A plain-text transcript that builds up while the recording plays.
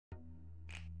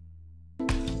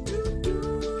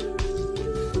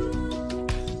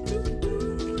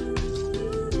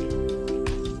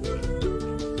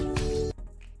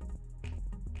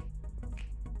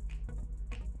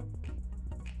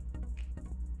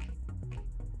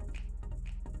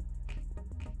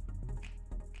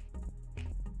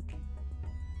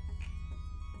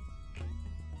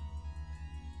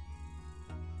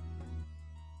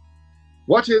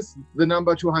What is the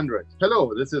number 200?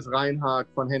 Hello, this is Reinhard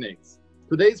von Hennings.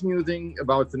 Today's musing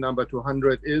about the number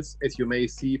 200 is, as you may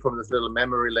see from this little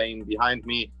memory lane behind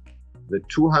me, the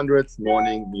 200th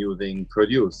morning musing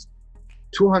produced.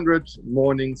 200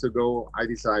 mornings ago, I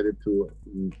decided to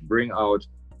bring out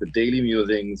the daily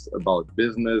musings about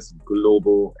business,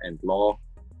 global, and law,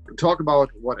 to talk about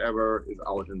whatever is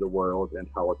out in the world and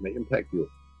how it may impact you.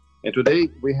 And today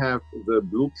we have the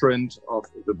blueprint of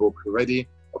the book ready,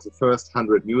 of the first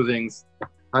 100 musings,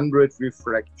 100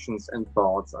 reflections and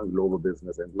thoughts on global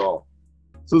business and law.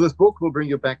 So this book will bring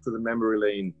you back to the memory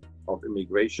lane of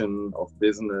immigration, of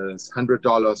business,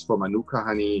 $100 for Manuka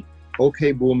honey,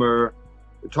 okay boomer.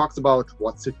 It talks about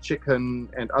what's a chicken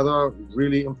and other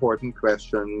really important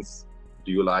questions.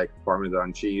 Do you like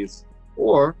Parmesan cheese?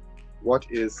 Or what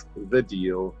is the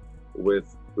deal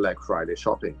with Black Friday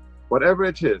shopping? Whatever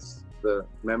it is, the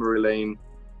memory lane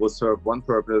will serve one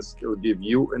purpose. It will give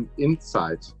you an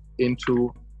insight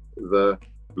into the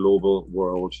global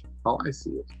world, how I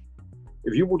see it.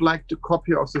 If you would like a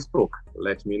copy of this book,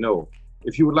 let me know.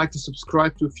 If you would like to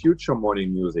subscribe to future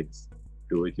morning musings,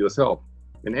 do it yourself.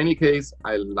 In any case,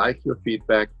 I like your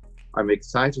feedback. I'm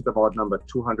excited about number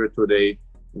 200 today,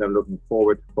 and I'm looking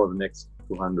forward for the next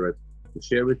 200 to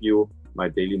share with you my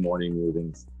daily morning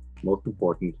musings. Most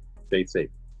important, stay safe.